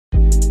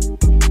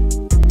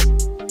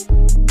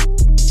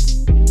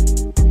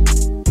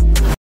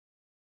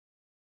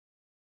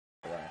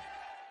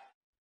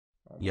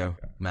Yo,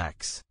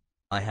 Max.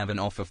 I have an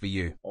offer for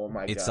you. Oh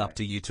my god. It's up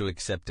to you to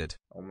accept it.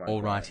 Oh my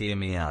Alright, god. hear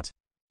me out.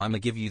 I'ma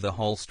give you the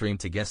whole stream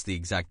to guess the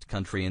exact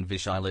country in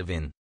which I live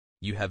in.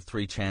 You have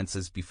 3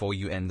 chances before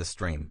you end the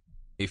stream.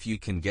 If you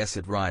can guess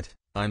it right,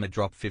 I'ma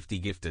drop 50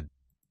 gifted.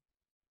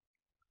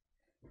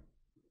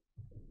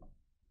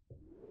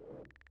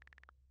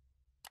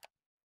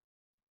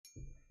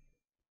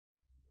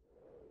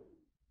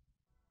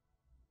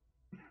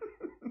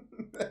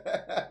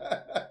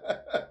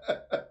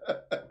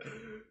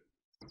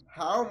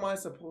 How am I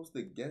supposed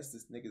to guess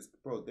this nigga's...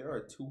 Bro, there are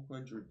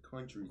 200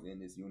 countries in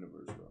this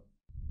universe, bro.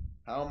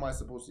 How am I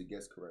supposed to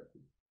guess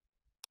correctly?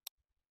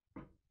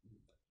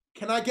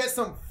 Can I get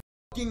some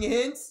fucking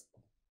hints?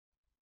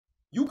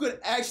 You could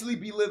actually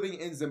be living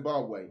in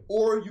Zimbabwe.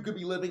 Or you could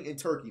be living in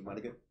Turkey, my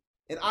nigga.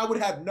 And I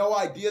would have no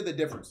idea the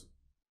difference.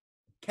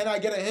 Can I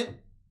get a hint?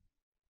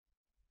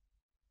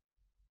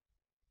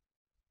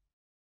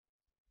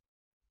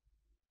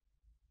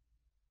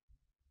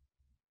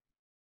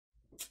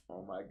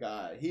 Oh my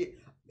god.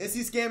 Is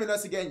he scamming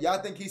us again? Y'all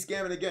think he's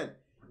scamming again?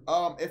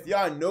 If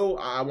y'all knew,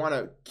 I want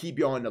to keep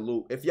y'all in the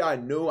loop. If y'all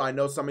knew, I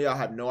know some of y'all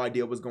have no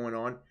idea what's going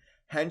on.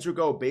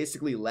 Hendrico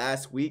basically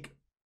last week,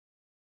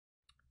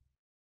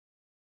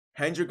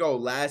 he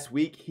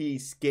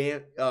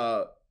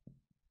scammed,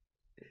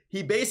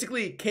 he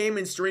basically came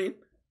in stream,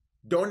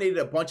 donated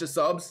a bunch of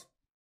subs,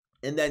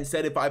 and then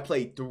said if I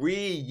played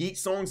 3 Yeet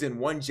songs and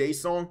 1 J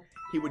song,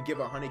 he would give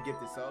 100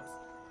 gifted subs.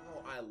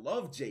 Oh, I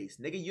love Jace,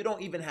 nigga. You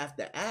don't even have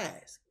to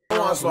ask. You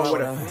don't want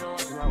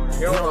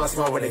to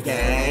smoke with a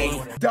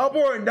gang.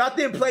 Double or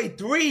Nothing played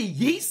 3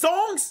 Yeet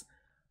songs?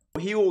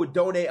 He will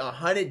donate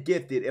 100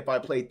 gifted if I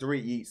play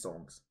 3 Yeet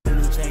songs.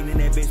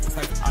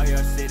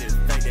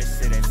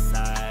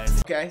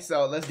 Okay,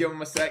 so let's give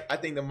him a sec. I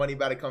think the money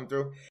about to come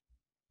through.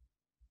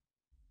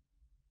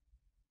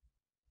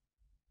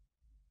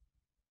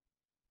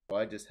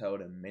 Well, I just held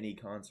a mini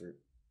concert.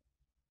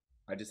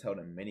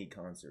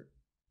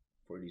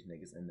 For these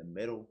niggas in the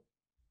middle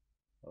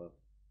of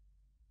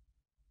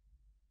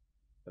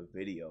a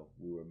video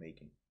we were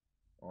making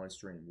on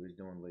stream. We was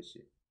doing lit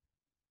shit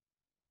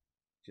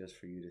just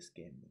for you to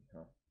scam me,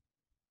 huh?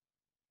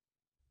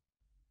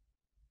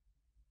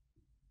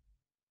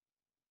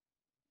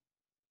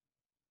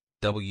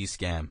 W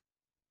scam.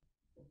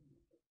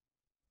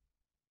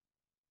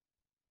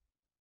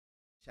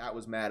 Chat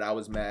was mad. I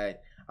was mad.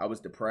 I was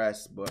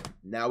depressed, but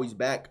now he's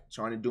back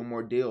trying to do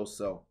more deals.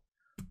 So,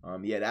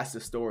 yeah, that's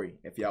the story.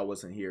 If y'all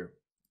wasn't here,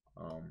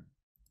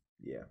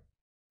 yeah.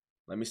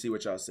 Let me see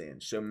what y'all saying.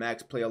 Should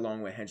Max play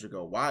along with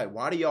Hendrico? Why?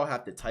 Why do y'all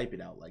have to type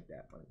it out like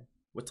that, bro?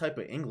 What type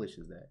of English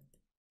is that?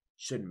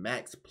 Should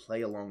Max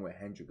play along with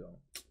Hendrico?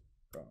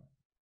 Bro.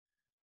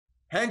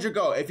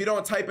 Hendrico, if you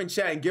don't type in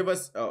chat and give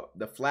us... Oh,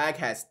 the flag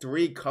has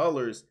 3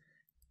 colors.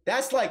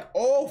 That's like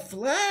all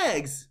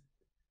flags.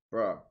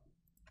 Bro.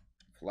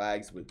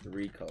 Flags with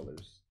 3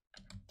 colors.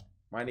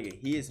 My nigga,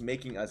 he is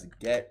making us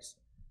guess.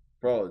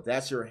 Bro,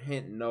 that's your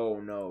hint.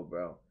 No,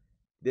 bro.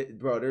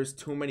 Bro, there's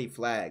too many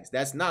flags.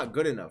 That's not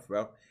good enough,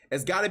 bro.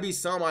 It's got to be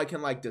some I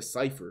can, like,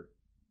 decipher.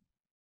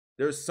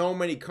 There's so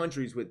many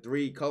countries with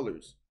 3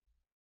 colors.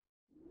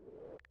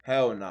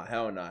 Hell no.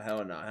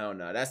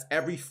 That's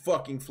every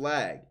fucking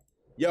flag.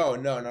 Yo,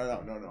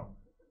 no.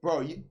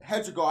 Bro,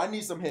 Hendrico, I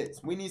need some hints.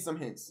 We need some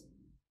hints.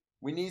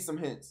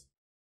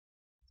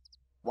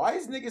 Why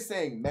is nigga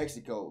saying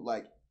Mexico?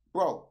 Like,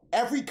 bro,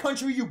 every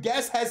country you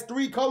guess has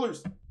 3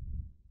 colors.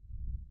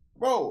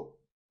 Bro.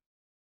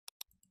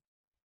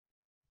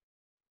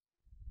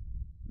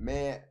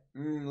 Man,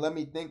 let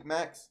me think,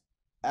 Max.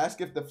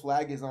 Ask if the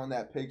flag is on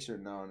that picture.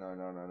 No.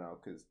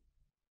 Because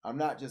I'm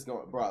not just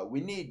going... Bro,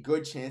 we need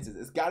good chances.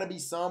 It's got to be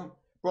some...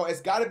 Bro, it's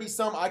got to be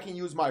some I can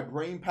use my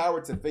brain power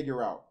to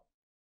figure out.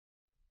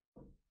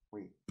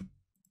 Wait.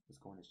 Let's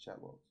go in his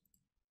chat logs.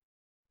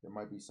 There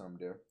might be some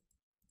there.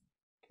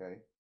 Okay.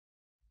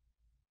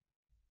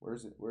 Where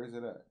is it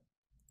at?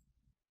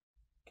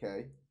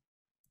 Okay.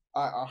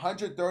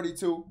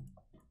 132.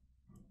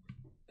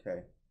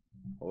 Okay.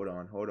 Hold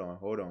on.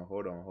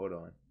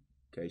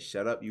 Okay,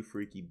 shut up, you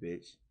freaky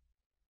bitch.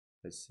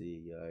 Let's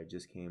see. It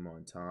just came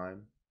on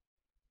time.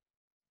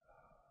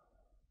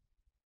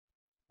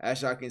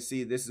 As y'all can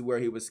see, this is where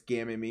he was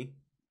scamming me.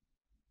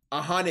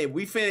 100.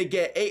 We finna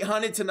get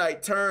 800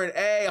 tonight. Turn.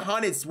 Hey,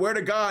 100. Swear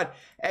to God.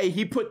 Hey,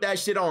 he put that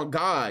shit on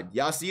God.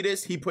 Y'all see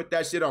this? He put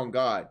that shit on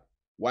God.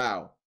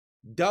 Wow.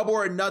 Double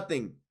or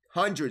Nothing.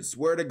 100.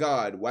 Swear to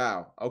God.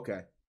 Wow.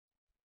 Okay.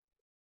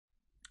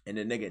 And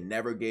the nigga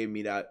never gave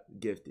me that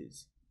gifted.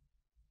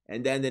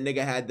 And then the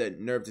nigga had the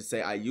nerve to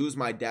say, I use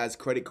my dad's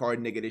credit card,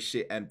 nigga. This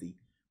shit empty.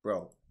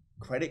 Bro,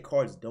 credit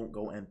cards don't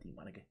go empty,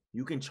 my nigga.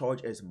 You can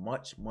charge as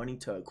much money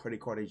to a credit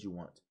card as you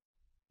want.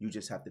 You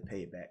just have to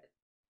pay it back.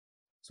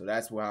 So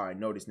that's why I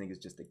know this nigga's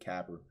just a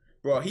capper.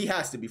 Bro, he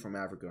has to be from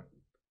Africa.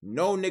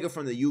 No nigga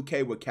from the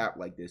UK would cap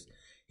like this.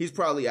 He's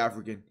probably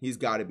African. He's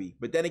got to be.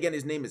 But then again,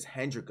 his name is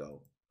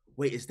Hendrico.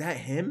 Wait, is that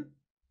him?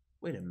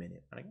 Wait a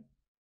minute, my nigga.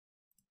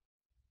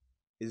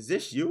 Is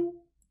this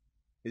you?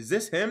 Is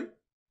this him?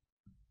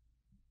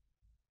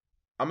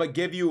 I'm gonna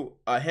give you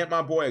a hint,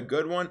 my boy, a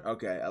good one.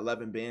 Okay,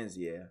 11 bands,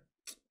 yeah.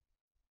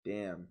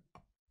 Damn.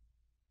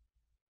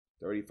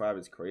 35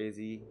 is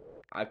crazy.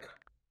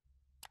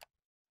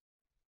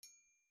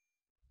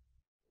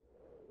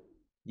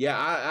 Yeah,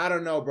 I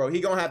don't know, bro.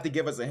 He gonna have to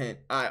give us a hint.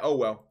 All right, oh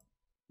well.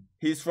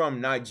 He's from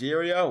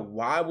Nigeria.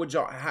 Why would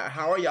y'all?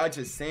 How are y'all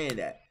just saying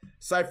that?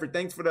 Cypher,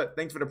 thanks for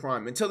the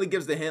prime. Until he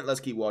gives the hint, let's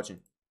keep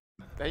watching.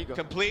 There you go.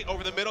 Complete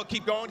over the middle.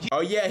 Keep going.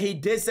 Oh yeah, he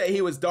did say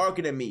he was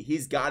darker than me.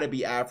 He's got to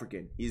be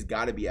African. He's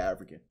got to be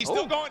African. He's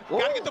still going.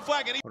 Gotta get the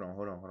flag.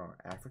 Hold on.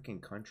 African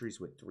countries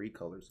with 3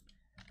 colors.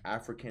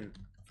 African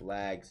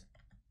flags.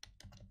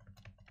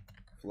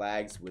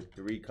 Flags with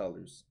 3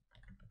 colors.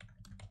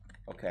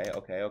 Okay.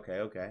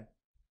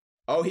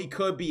 Oh, he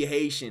could be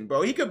Haitian,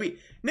 bro. He could be,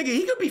 nigga,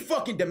 he could be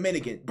fucking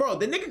Dominican. Bro,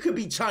 the nigga could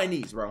be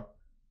Chinese, bro.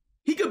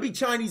 He could be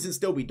Chinese and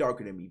still be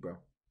darker than me, bro.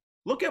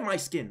 Look at my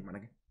skin, my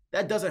nigga.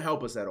 That doesn't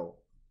help us at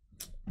all.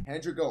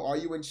 Hendrico, are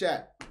you in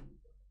chat?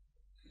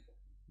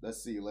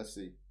 Let's see.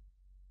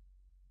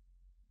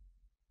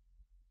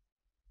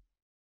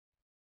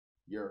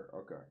 You're,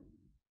 okay.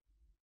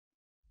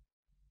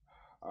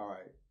 All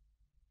right.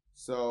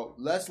 So,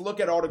 let's look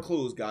at all the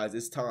clues, guys.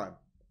 It's time.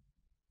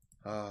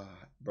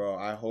 Bro,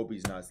 I hope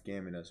he's not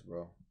scamming us,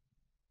 bro.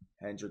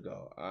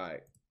 Hendrico. All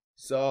right.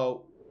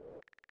 So,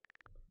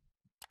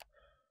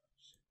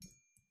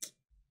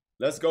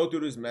 let's go through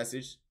this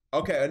message.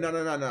 Okay,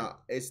 no.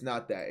 It's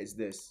not that. It's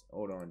this.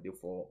 Hold on,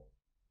 default.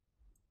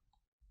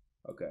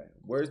 Okay,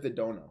 where's the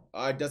dono?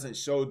 It doesn't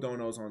show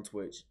donos on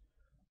Twitch.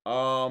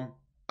 I'll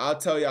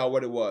tell y'all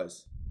what it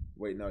was.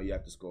 Wait, no, you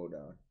have to scroll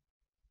down.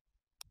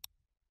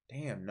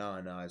 Damn,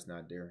 nah, it's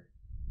not there.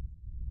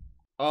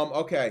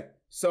 Okay.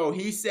 So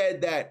he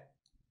said,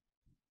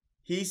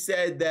 here's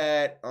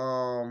the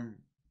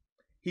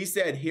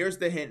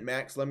hint,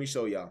 Max. Let me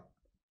show y'all.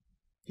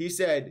 He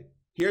said,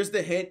 here's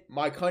the hint.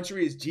 My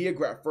country is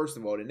first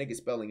of all, the nigga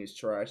spelling is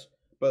trash.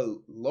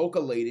 But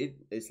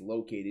it's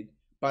located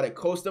by the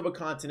coast of a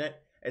continent.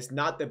 It's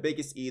not the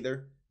biggest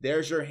either.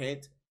 There's your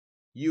hint.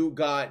 You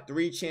got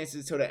 3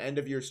 chances till the end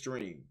of your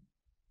stream.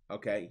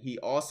 Okay. He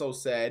also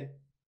said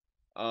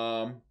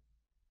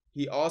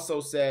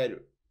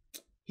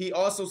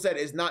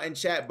it's not in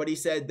chat, but he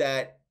said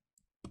that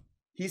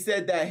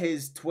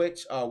his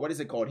Twitch, what is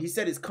it called? He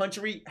said his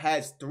country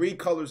has 3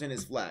 colors in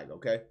his flag,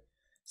 okay?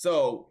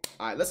 So,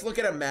 all right, let's look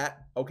at a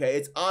map. Okay,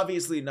 it's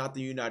obviously not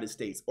the United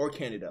States or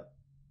Canada.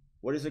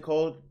 What is it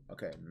called?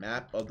 Okay,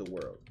 map of the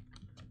world.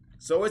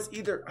 So it's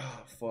either,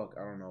 oh, fuck,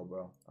 I don't know,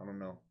 bro. I don't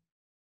know.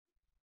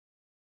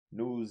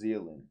 New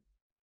Zealand.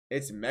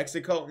 It's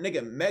Mexico.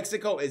 Nigga,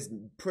 Mexico is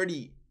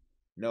pretty,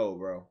 no,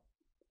 bro.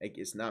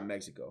 It's not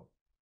Mexico.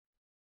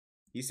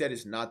 He said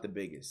it's not the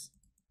biggest.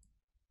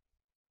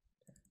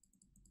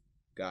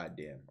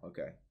 Goddamn.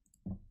 Okay.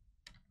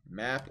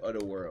 Map of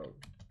the world.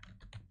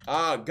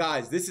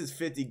 Guys, this is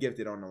 50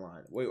 gifted on the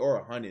line. Wait, or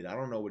 100. I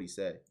don't know what he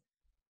said.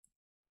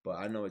 But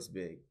I know it's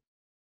big.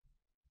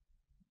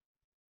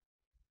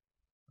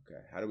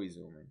 Okay, how do we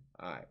zoom in?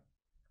 Alright.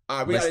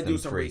 Alright, we gotta do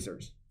some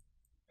research.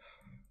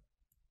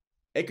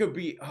 It could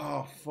be,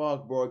 oh,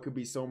 fuck, bro. It could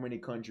be so many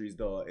countries,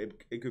 dog.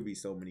 It could be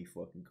so many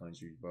fucking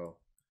countries, bro.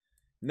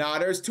 Nah,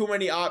 there's too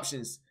many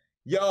options.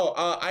 Yo,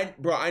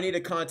 I need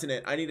a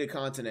continent.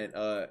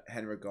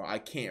 Henrico. I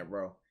can't,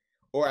 bro.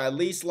 Or at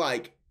least,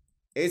 like,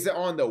 is it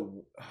on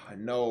the...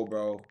 no,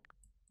 bro.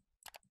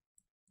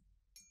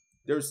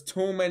 There's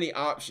too many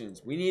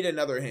options. We need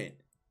another hint.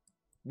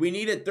 We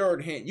need a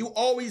 3rd hint. You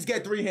always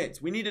get 3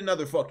 hints. We need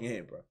another fucking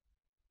hint, bro.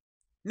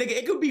 Nigga,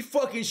 it could be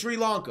fucking Sri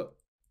Lanka.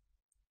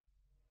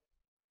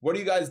 What are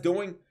you guys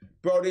doing?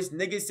 Bro, this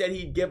nigga said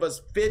he'd give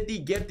us 50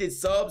 gifted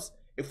subs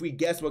if we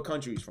guess what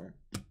country he's from.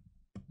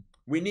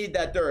 We need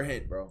that 3rd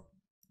hint, bro.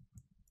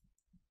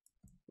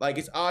 Like,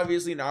 it's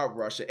obviously not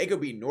Russia. It could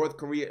be North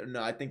Korea.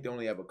 No, I think they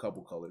only have a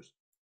couple colors.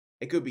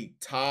 It could be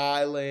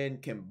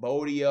Thailand,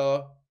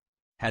 Cambodia.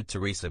 Had to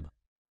resub.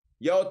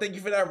 Yo, thank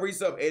you for that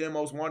resub, Aiden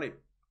Most Wanted.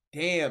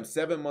 Damn,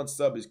 7-month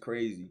sub is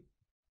crazy.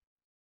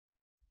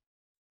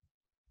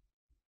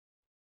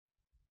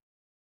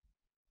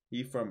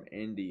 He from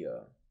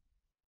India.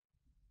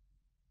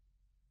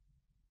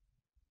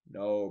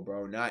 No,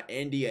 bro, not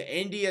India.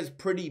 India's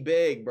pretty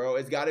big, bro.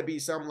 It's got to be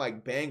something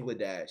like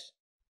Bangladesh.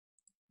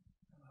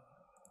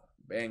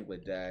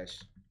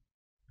 Bangladesh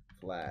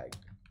flag.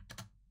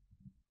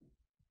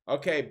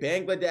 Okay,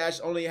 Bangladesh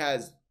only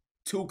has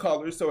 2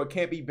 colors, so it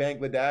can't be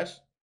Bangladesh.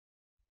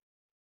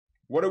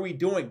 What are we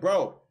doing,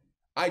 bro?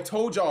 I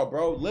told y'all,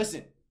 bro.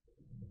 Listen,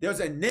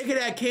 there's a nigga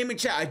that came in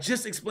chat. I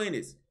just explained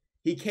this.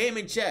 He came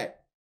in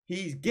chat.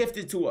 He's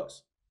gifted to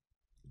us.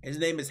 His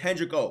name is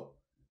Hendrico.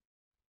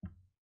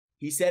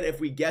 He said if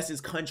we guess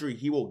his country,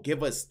 he will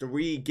give us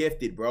 3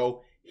 gifted,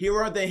 bro.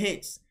 Here are the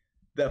hints.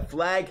 The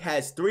flag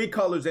has 3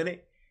 colors in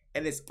it,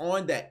 and it's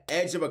on the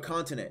edge of a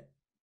continent.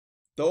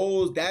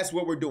 That's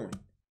what we're doing.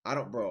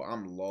 Bro,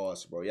 I'm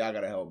lost, bro. Y'all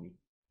gotta help me.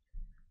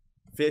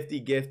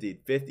 50 gifted,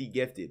 50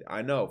 gifted.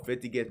 I know,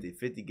 50 gifted,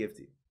 50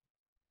 gifted.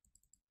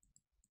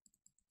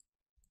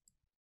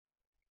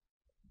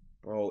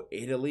 Bro,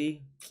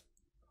 Italy?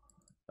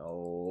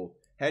 Oh,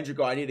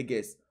 Hendrico, I need to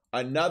guess.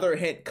 Another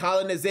hint.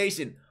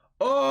 Colonization.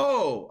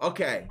 Oh,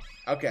 okay.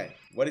 Okay.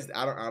 What is,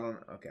 I don't,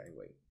 okay,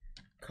 wait.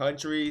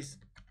 Countries.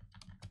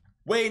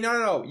 Wait,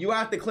 no. You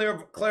have to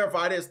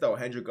clarify this though,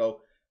 Hendrico.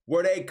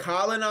 Were they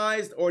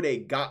colonized or they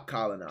got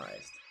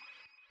colonized?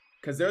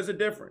 Because there's a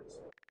difference.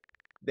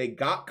 They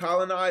got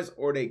colonized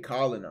or they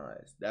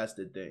colonized. That's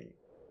the thing.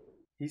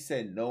 He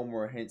said no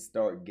more hints,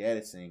 start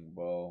guessing,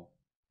 bro.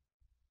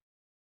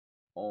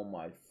 Oh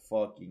my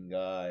fucking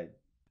God.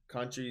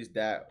 Countries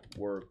that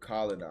were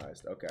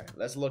colonized. Okay,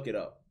 let's look it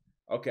up.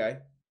 Okay.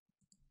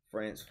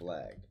 France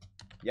flag.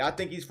 Y'all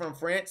think he's from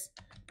France?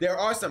 There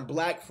are some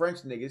black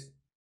French niggas.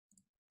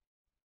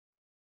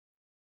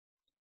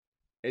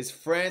 Is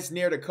France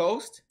near the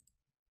coast?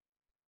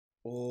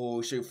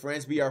 Oh, should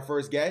France be our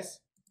first guess?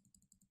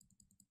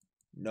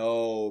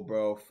 No,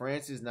 bro.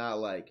 France is not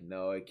like,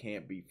 no, it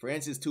can't be.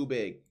 France is too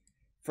big.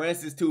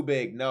 France is too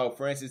big. No,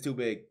 France is too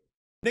big.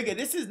 Nigga,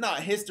 this is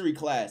not history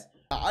class.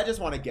 I just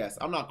want to guess.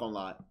 I'm not gonna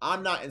lie.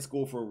 I'm not in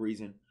school for a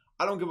reason.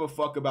 I don't give a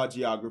fuck about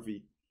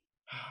geography.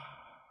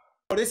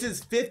 Oh, this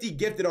is 50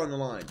 gifted on the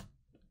line.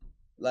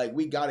 Like,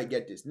 we gotta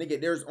get this. Nigga,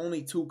 there's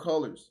only 2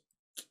 colors.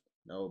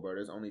 No, bro,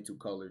 there's only 2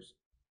 colors.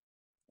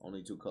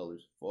 Only 2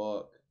 colors.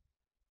 Fuck.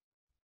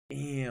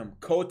 Damn.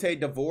 Côte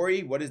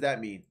d'Ivoire? What does that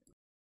mean?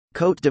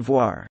 Côte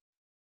d'Ivoire.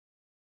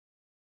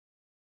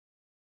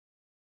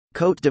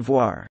 Côte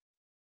d'Ivoire.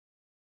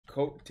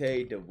 Côte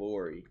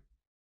d'Ivoire.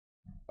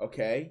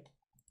 Okay.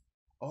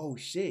 Oh,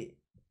 shit.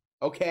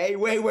 Okay,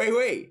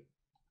 wait.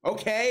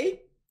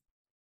 Okay.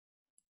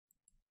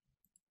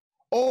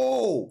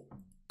 Oh,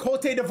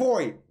 Côte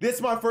d'Ivoire. This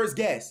is my first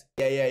guess.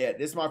 Yeah.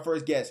 This is my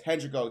first guess.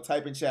 Hendrico,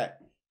 type in chat.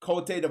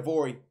 Côte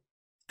d'Ivoire.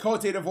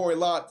 Côte d'Ivoire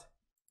locked.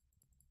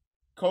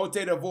 Côte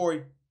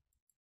d'Ivoire.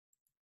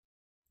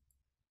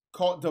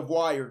 Côte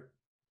d'Ivoire.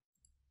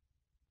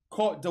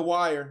 Côte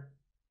d'Ivoire.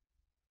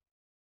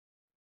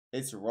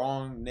 It's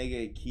wrong,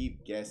 nigga.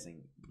 Keep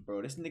guessing.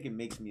 Bro, this nigga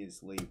makes me a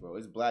slave, bro.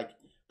 It's black.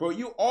 Bro,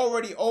 you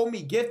already owe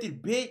me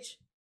gifted, bitch.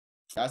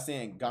 Y'all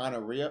saying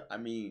gonorrhea? I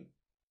mean,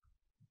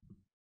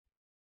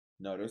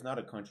 no, there's not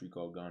a country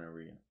called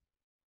gonorrhea.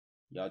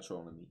 Y'all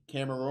trolling me.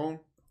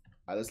 Cameroon?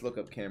 Alright, let's look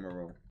up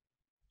Cameroon.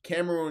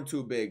 Cameroon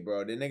too big,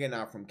 bro. The nigga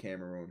not from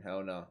Cameroon.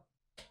 Hell no.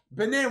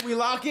 Benin, we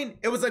locking?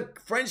 It was a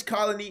French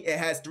colony. It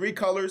has 3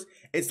 colors.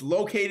 It's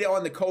located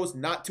on the coast,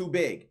 not too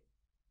big.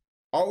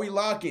 Are we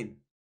locking?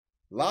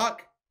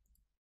 Lock?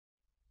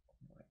 Oh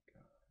my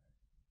God.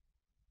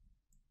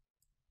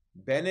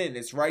 Benin,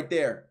 it's right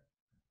there.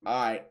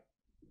 Alright.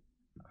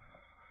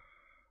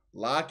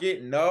 Lock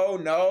it? No.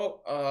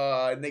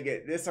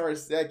 Nigga, this is our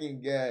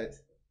second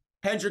guess.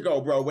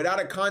 Hendrico, bro. Without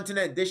a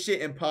continent, this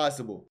shit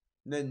impossible.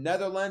 The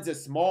Netherlands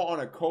is small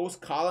on a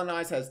coast.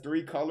 Colonized has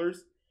 3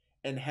 colors.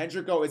 And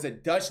Hendrico is a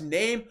Dutch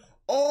name.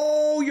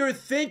 Oh, you're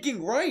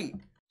thinking right.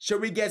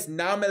 Should we guess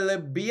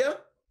Namibia?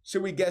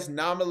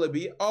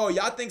 Oh,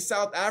 y'all think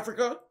South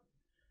Africa?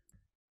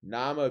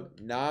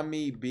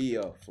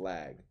 Namibia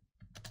flag.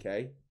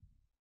 Okay.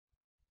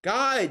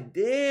 God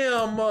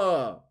damn.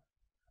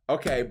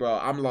 Okay, bro.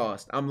 I'm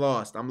lost.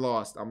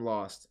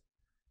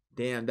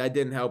 Damn, that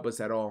didn't help us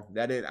at all.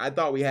 I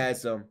thought we had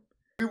some.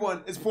 We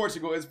won. It's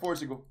Portugal.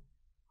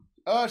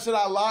 Should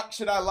I lock?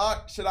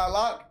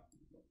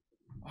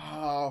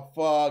 Oh,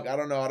 fuck. I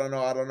don't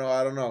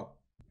know.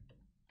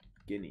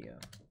 Guinea.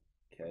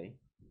 Okay.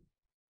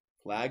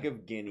 Flag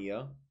of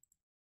Guinea.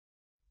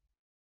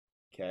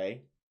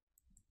 Okay.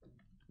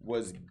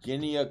 Was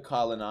Guinea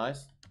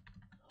colonized?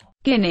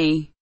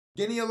 Guinea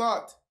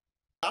locked.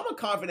 I'm a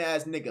confident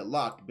ass nigga.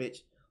 Locked,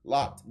 bitch.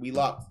 Locked. We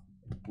locked.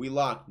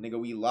 Nigga,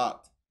 we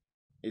locked.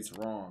 It's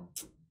wrong.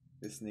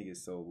 This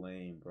nigga's so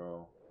lame,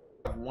 bro.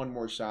 One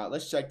more shot.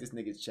 Let's check this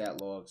nigga's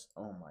chat logs.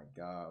 Oh my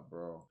God,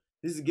 bro.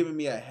 This is giving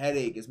me a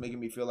headache. It's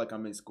making me feel like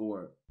I'm in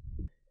score.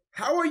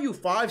 How are you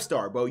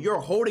 5-star, bro? You're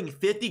holding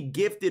 50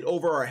 gifted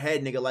over our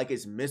head, nigga, like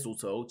it's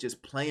mistletoe,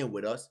 just playing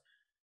with us.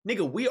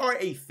 Nigga, we are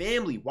a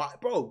family. Why,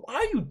 bro, why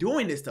are you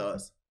doing this to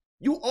us?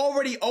 You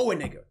already owe a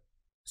nigga.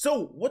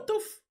 So, what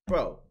the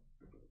bro?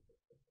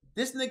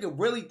 This nigga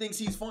really thinks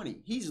he's funny.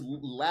 He's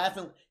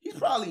laughing. He's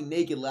probably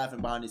naked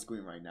laughing behind his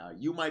screen right now.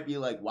 You might be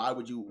like, why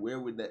would you, where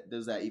would that,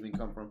 does that even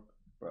come from?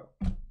 Bro,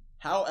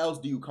 how else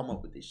do you come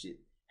up with this shit?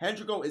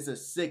 Hendrico is a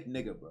sick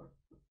nigga, bro.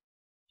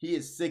 He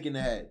is sick in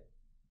the head.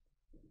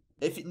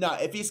 If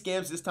he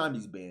scams this time,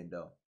 he's banned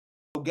though.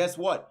 So guess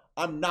what?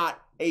 I'm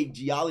not a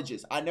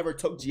geologist. I never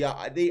took they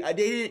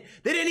didn't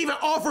even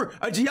offer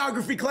a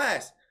geography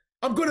class.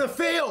 I'm gonna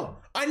fail.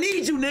 I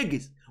need you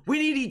niggas. We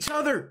need each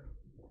other.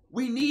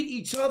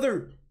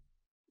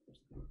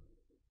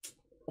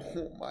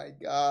 Oh my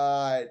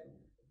God.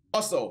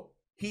 Also,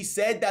 he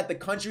said that the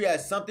country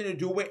has something to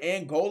do with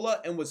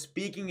Angola and was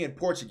speaking in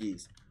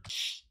Portuguese.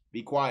 Shh,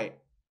 be quiet.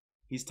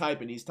 He's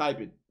typing.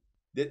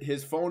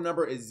 His phone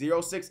number is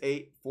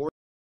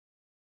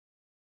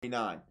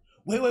 068-439.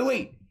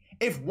 Wait.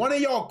 If one of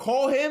y'all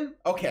call him,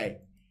 okay.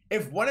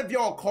 If one of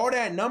y'all call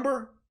that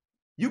number,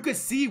 you can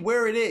see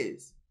where it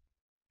is.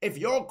 If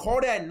y'all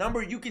call that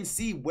number, you can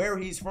see where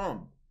he's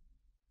from.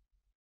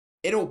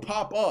 It'll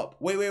pop up.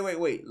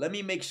 Wait. Let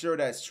me make sure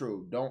that's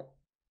true. Don't.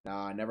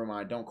 Nah, never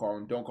mind. Don't call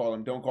him. Don't call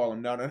him. Don't call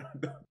him. No.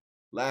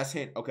 Last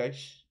hint. Okay.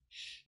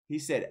 Shh. He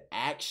said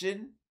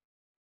action.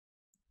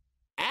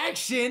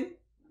 Action?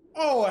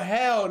 Oh,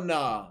 hell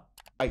nah.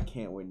 I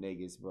can't with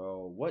niggas,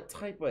 bro. What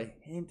type of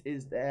hint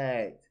is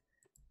that?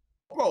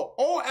 Bro,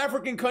 all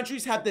African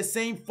countries have the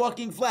same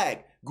fucking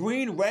flag.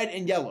 Green, red,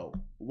 and yellow.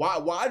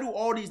 Why do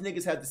all these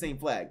niggas have the same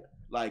flag?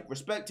 Like,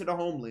 respect to the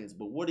homelands,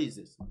 but what is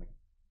this?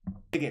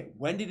 Again,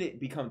 when did it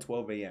become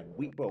 12 a.m.?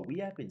 We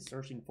have been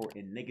searching for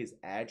a nigga's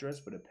address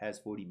for the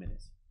past 40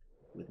 minutes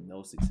with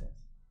no success.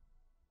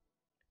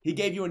 He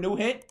gave you a new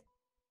hint?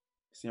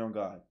 See on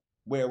God.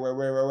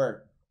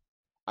 Where?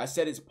 I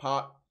said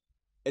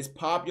it's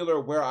popular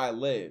where I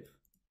live.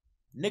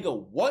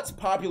 Nigga, what's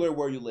popular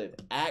where you live?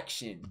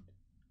 Action.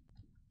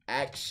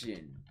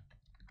 African.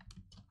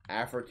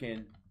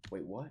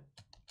 Wait, what?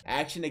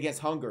 Action against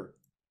hunger.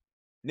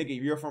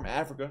 Nigga, you're from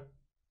Africa.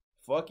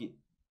 Fuck it.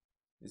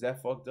 Is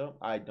that fucked up?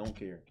 I don't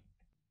care.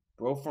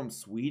 Bro from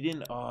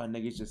Sweden? Oh,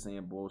 nigga's just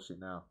saying bullshit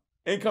now.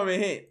 Incoming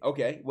hint.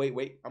 Okay,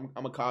 wait.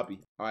 I'm a copy.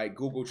 All right,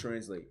 Google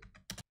Translate.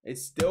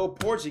 It's still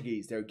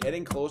Portuguese. They're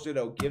getting closer.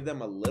 They'll give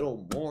them a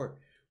little more.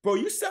 Bro,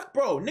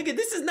 nigga,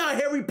 this is not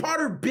Harry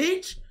Potter,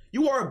 bitch.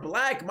 You are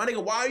black, my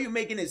nigga. Why are you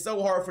making it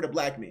so hard for the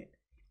black man?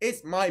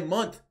 It's my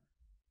month.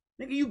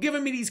 Nigga, you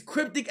giving me these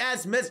cryptic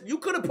ass mess. You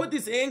could have put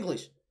this in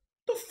English.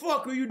 What the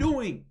fuck are you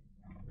doing?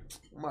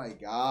 Oh my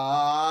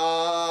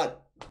God.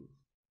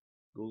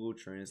 Google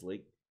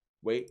Translate.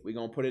 Wait, we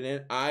gonna put it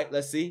in. All right,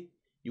 let's see.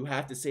 You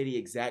have to say the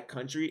exact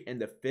country and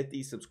the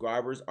 50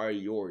 subscribers are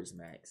yours,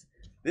 Max.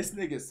 This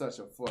nigga is such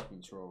a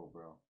fucking troll,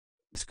 bro.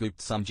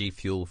 Scooped some G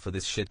Fuel for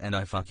this shit and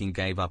I fucking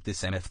gave up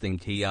this MF thing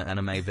here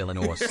anime villain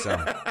or so.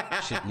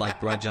 Shit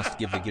like bruh, just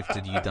give a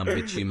gifted, you dumb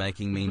bitch, you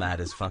making me mad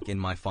as fuck in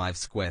my 5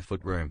 square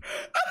foot room.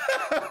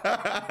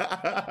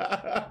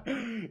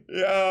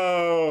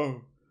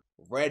 Yo.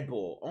 Red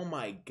Bull. Oh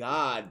my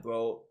God,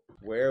 bro.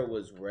 Where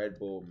was Red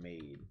Bull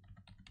made?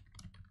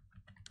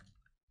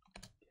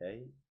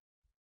 Okay.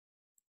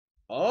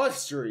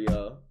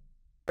 Austria.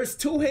 There's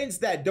 2 hints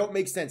that don't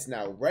make sense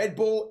now. Red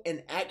Bull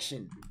and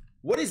action.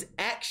 What is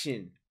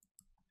action?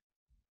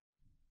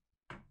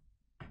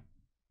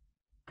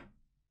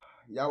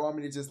 Y'all want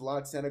me to just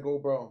lock Senegal,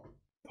 bro?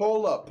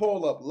 Pull up.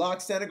 Lock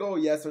Senegal,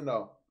 yes or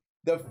no?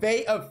 The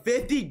fate of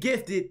 50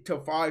 gifted to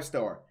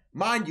 5-star.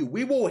 Mind you,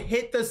 we will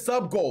hit the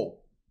sub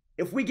goal.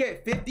 If we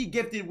get 50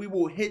 gifted, we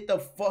will hit the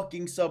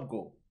fucking sub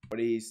goal. What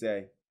did he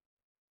say?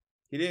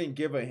 He didn't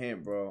give a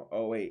hint, bro.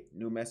 Oh, wait.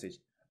 New message.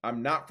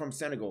 I'm not from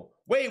Senegal.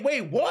 Wait,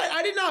 what?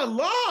 I did not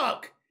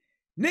lock.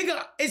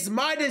 Nigga, it's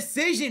my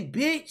decision,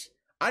 bitch.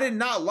 I did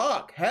not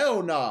lock.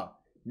 Hell nah.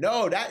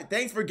 No,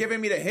 thanks for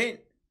giving me the hint.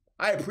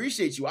 I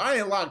appreciate you. I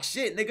ain't lock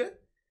shit, nigga.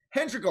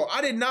 Hendrico,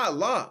 I did not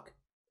lock.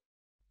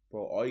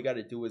 Bro, all you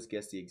gotta do is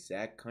guess the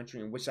exact country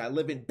in which I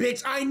live in.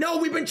 Bitch, I know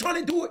we've been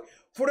trying to do it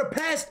for the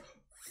past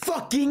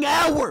fucking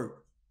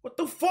hour. What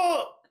the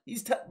fuck?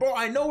 Bro,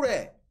 I know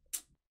that.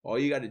 All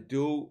you gotta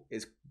do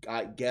is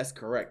guess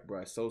correct,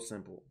 bro. It's so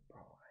simple.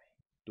 Bro,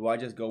 do I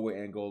just go with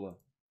Angola?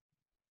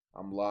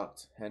 I'm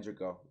locked.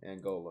 Hendrico,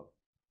 Angola.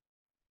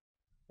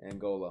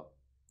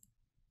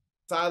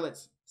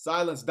 Silence,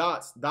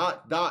 dots.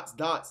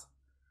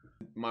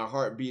 My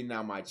heart beating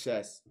out my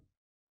chest.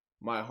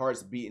 My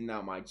heart's beating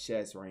out my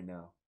chest right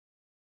now.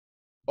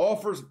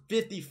 Offers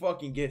 50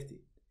 fucking gifted.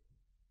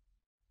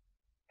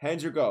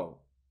 Hendrico.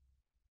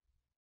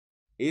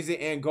 Is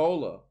it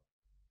Angola?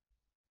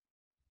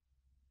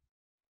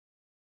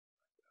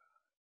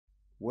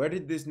 Where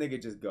did this nigga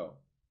just go?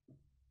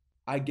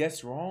 I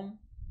guessed wrong?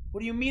 What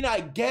do you mean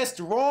I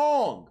guessed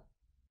wrong?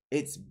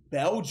 It's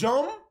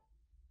Belgium?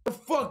 The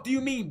fuck do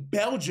you mean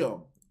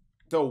Belgium?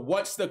 So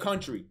what's the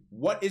country?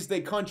 What is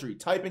the country?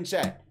 Type in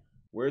chat.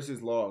 Where's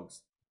his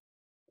logs?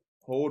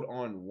 Hold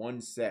on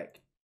 1 sec.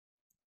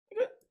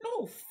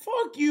 No,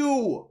 fuck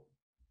you.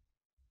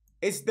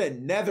 It's the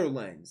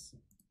Netherlands.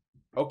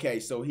 Okay,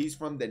 so he's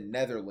from the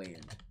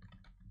Netherlands.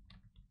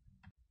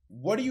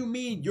 What do you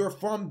mean you're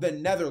from the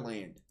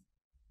Netherlands?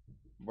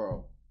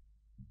 Bro,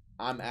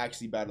 I'm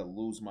actually about to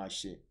lose my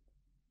shit.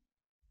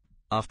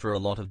 After a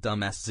lot of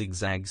dumbass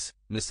zigzags,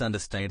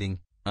 misunderstanding,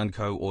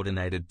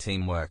 uncoordinated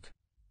teamwork,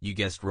 you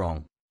guessed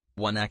wrong.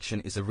 1 action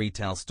is a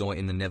retail store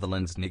in the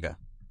Netherlands, nigga.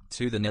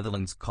 2 the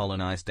Netherlands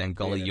colonized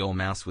Angola. Your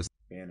mouse was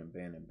ban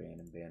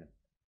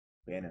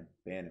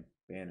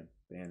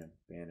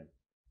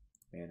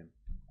him.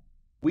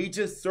 We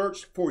just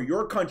searched for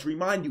your country,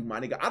 mind you, my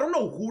nigga. I don't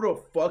know who the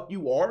fuck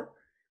you are.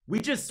 We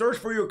just searched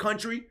for your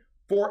country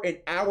for 1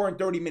 hour and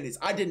 30 minutes.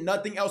 I did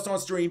nothing else on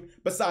stream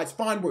besides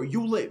find where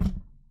you live,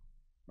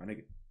 my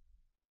nigga.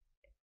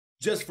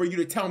 Just for you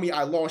to tell me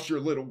I lost your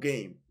little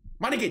game.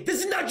 My nigga,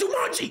 this is not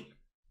Jumanji.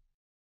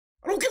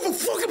 I don't give a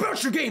fuck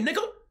about your game,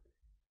 nigga.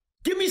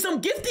 Give me some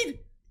gifted.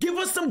 Give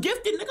us some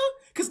gifted, nigga.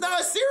 Cause now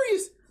it's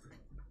serious.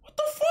 What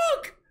the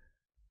fuck?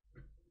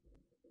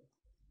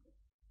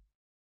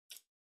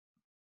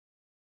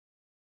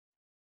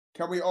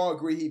 Can we all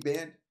agree he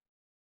banned?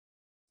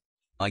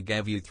 I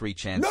gave you 3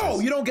 chances. No,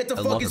 you don't get to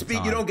A lot fucking of speak.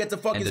 You time, don't get to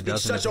fucking and it speak.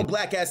 doesn't Shut your admit-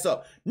 black ass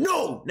up.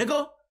 No,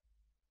 nigga.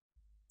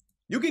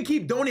 You can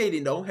keep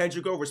donating though,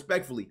 Hendrico,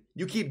 respectfully.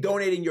 You keep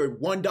donating your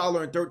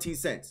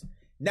 $1.13.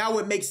 Now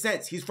it makes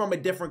sense. He's from a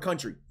different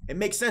country. It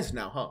makes sense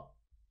now, huh?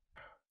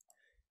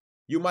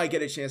 You might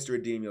get a chance to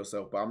redeem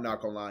yourself, but I'm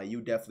not gonna lie.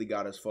 You definitely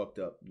got us fucked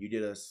up. You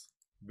did us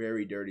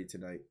very dirty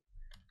tonight.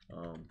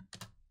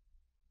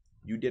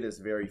 You did us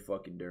very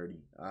fucking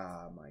dirty.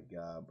 Ah, my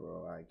God,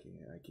 bro. I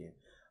can't.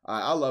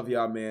 I love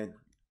y'all, man.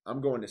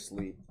 I'm going to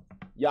sleep.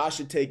 Y'all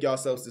should take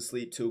yourselves to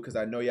sleep, too, because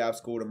I know y'all have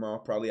school tomorrow.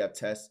 Probably have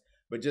tests.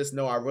 But just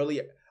know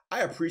I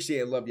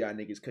appreciate and love y'all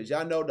niggas, because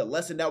y'all know the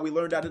lesson that we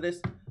learned out of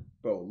this.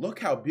 Bro, look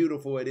how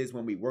beautiful it is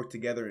when we work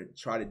together and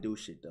try to do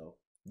shit, though.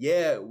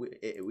 Yeah,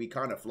 we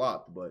kind of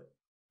flopped, but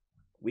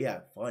we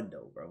had fun,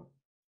 though, bro.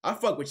 I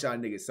fuck with y'all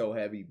niggas so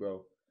heavy,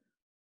 bro.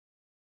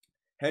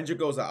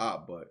 Hendrico's a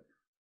op, but,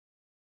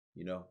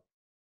 you know,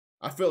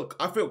 I feel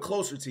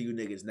closer to you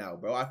niggas now,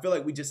 bro. I feel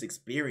like we just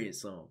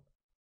experienced some.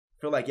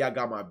 I feel like y'all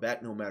got my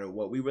back no matter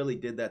what. We really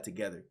did that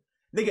together.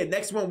 Nigga,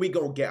 next one we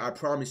gonna get, I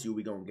promise you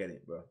we gonna get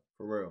it, bro.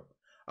 For real.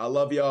 I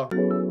love y'all.